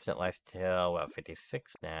 4% lifesteal. We're at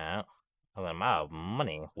 56 now. Oh, I'm out of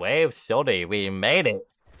money. Wave 30. We made it.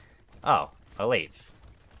 Oh, elites.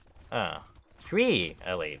 3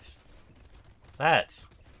 elites. That's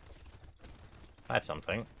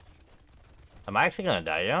something. Am I actually gonna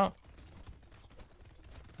die yet?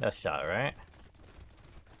 No shot, right?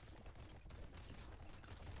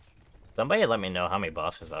 Somebody let me know how many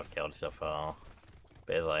bosses I've killed so far.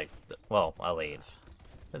 But like, well, elites.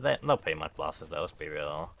 They'll pretty much bosses though, let's be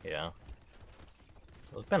real. Yeah.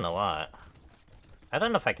 It's been a lot. I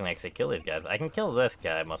don't know if I can actually kill these guys. I can kill this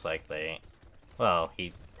guy, most likely. Well,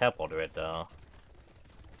 he teleported it though.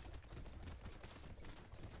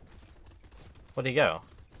 Where'd he go?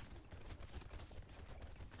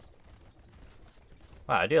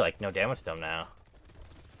 Wow, I do like no damage to him now.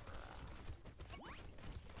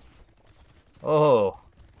 Oh!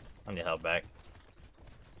 I need help back.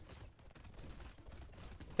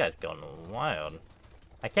 This guy's going wild.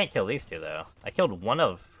 I can't kill these two though. I killed one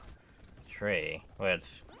of 3,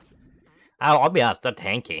 which... I'll be honest, they're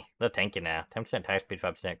tanky. They're tanky now. 10% attack speed,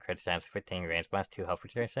 5% crit chance, 15 range blast, 2 health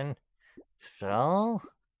regeneration. So...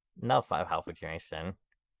 No 5 health regeneration.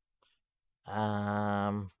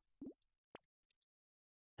 10%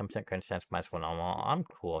 crit chance minus 1 normal. I'm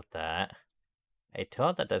cool with that. A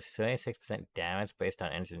turret that does 36% damage based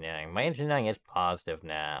on engineering. My engineering is positive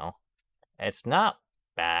now. It's not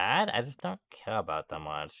bad, I just don't care about that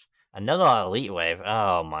much. Another elite wave,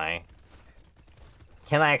 oh my.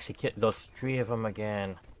 Can I actually kill those 3 of them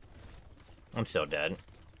again? I'm so dead.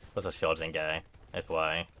 There's a shielding guy, that's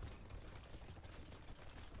why.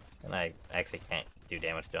 And I actually can't do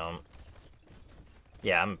damage to him.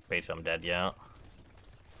 Yeah, I'm pretty sure I'm dead, yeah.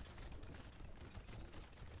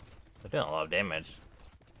 They're doing a lot of damage.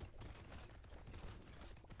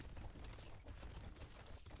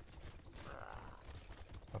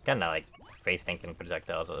 I'm kinda like face tanking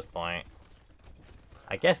projectiles at this point.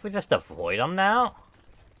 I guess we just avoid them now?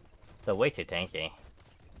 They're way too tanky.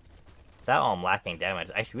 That all I'm lacking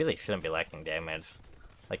damage. I really shouldn't be lacking damage.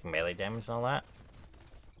 Like melee damage and all that.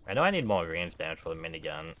 I know I need more range damage for the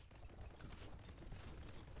minigun.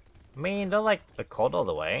 I mean, they're like a cold all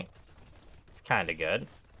the way. It's kinda good.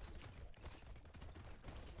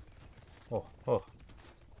 Oh.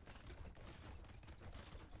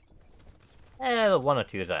 The 1 or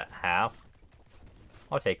 2 is at half.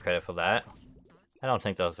 I'll take credit for that. I don't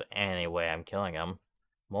think there's any way I'm killing them.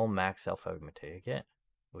 More max self-food material.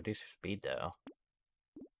 Reduce speed though.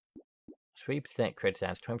 3% crit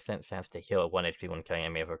chance, 20% chance to heal at 1 HP when killing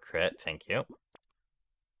enemy of a crit. Thank you.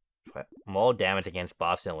 More damage against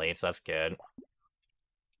boss and elites. That's good.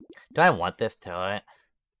 Do I want this turret?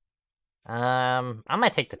 I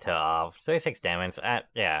might take the turret off. 36 damage.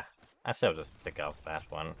 Yeah. I still just pick off that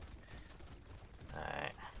one.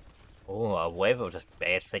 Alright. Oh, a wave of just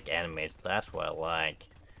basic enemies. That's what I like.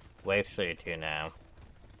 Wave 32 now.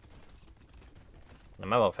 No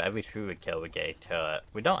matter if every tree we kill, we get a turret.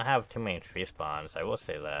 We don't have too many tree spawns, I will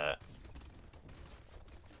say that.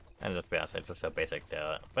 And let's be honest, it's just a basic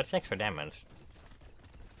turret. But it's extra damage.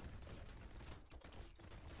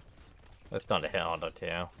 It's done to hit auto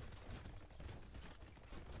too.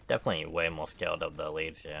 Definitely way more scaled up the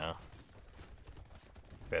leads, yeah.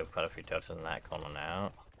 We have quite a few turrets in that corner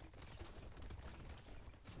now.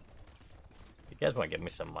 If you guys want to give me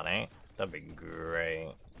some money, that'd be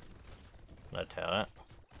great. No turret.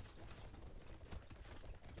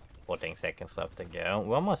 14 seconds left to go.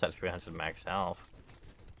 We're almost at 300 max health.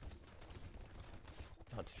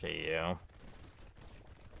 Let's see you.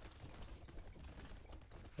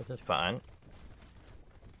 This is fine.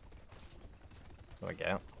 There we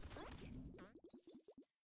go.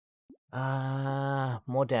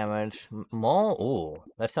 More damage. More? Ooh,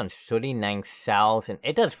 that's on 39,000.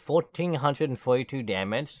 It does 1,442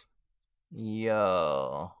 damage.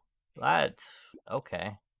 Yo. That's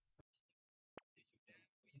okay.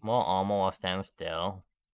 More armor or stand still.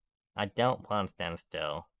 I don't plan to stand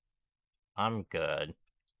still. I'm good.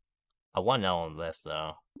 I want to know on this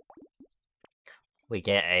though. We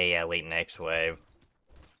get a elite next wave.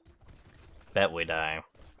 Bet we die.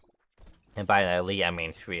 And by elite I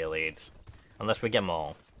mean 3 elites. Unless we get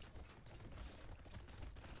more.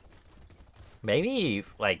 Maybe,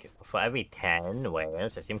 like, for every 10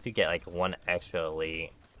 waves, it seems to get, like, 1 extra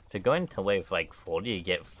elite. So going to wave, like, 40, you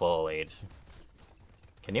get 4 elites.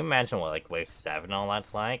 Can you imagine what, like, wave 7 all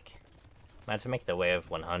that's like? Imagine make the wave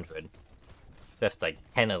 100. Just, like,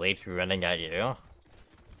 10 elites running at you.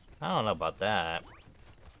 I don't know about that.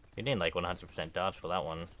 You need, like, 100% dodge for that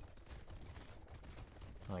one.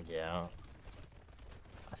 Oh, yeah.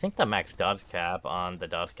 I think the max dodge cap on the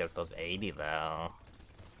dodge cap was 80, though.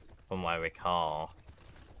 From what I recall.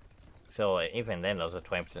 So even then, there's a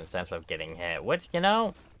 20% chance of getting hit, which, you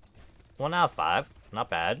know, 1 out of 5, not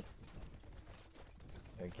bad.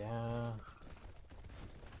 There we go.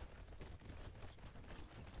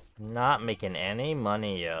 Not making any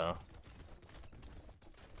money, yo.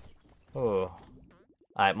 Ooh.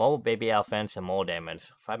 Alright, more baby elephants and more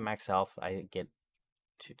damage. 5 max health, I get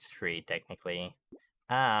 3 technically.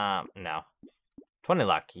 No. 20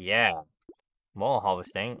 luck, yeah. More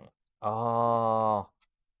harvesting. Oh.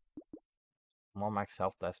 More max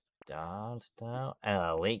health, less dodge now. And an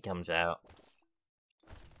elite comes out.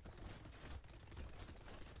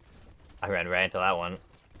 I ran right into that one.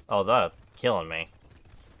 Oh, they're killing me.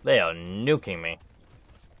 They are nuking me.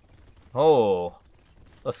 Oh.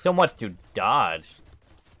 There's so much to dodge.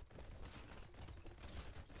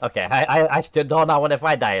 Okay, I still don't know what if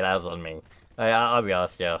I die, that was on me. I'll be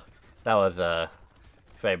honest, yo. That was a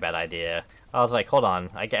very bad idea. I was like, hold on,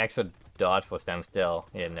 I get extra dodge for stand still.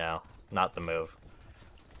 Yeah, no, not the move.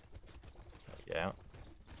 Yeah.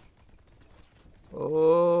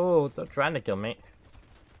 Oh, they're trying to kill me.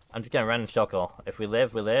 I'm just gonna run in circle. If we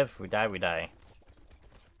live, we live. We die, we die.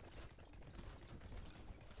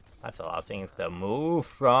 That's a lot of things to move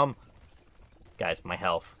from. Guys, my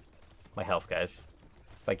health. My health, guys.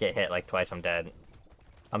 If I get hit like twice, I'm dead.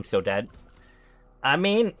 I'm so dead. I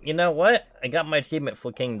mean, you know what? I got my achievement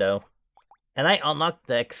for King, though. And I unlocked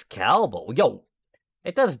the Excalibur. Yo!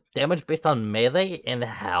 It does damage based on melee and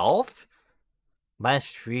health?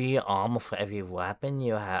 -3 armor for every weapon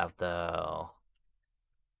you have, though.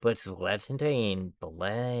 But it's legendary in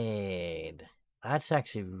Blade. That's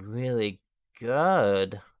actually really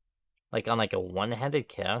good. Like, on like a one-handed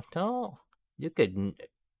character? You could...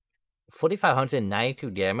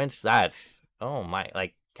 4,592 damage? That's... Oh my,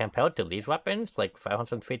 like, compared to these weapons? Like,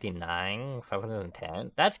 559,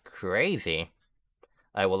 510? That's crazy.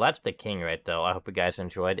 Alright, well, that's the king right though. I hope you guys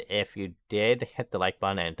enjoyed. If you did, hit the like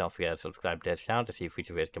button and don't forget to subscribe to this channel to see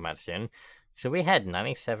future videos come out soon. So we had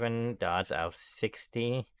 97 dodge out of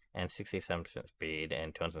 60 and 67% speed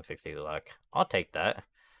and 260 luck. I'll take that.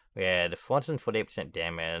 We had 448%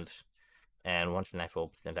 damage and 194%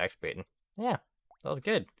 attack speed. Yeah, that was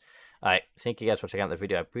good. Alright, thank you guys for checking out the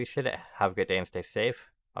video. I appreciate it. Have a good day and stay safe.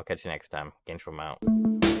 I'll catch you next time. GainsForm out.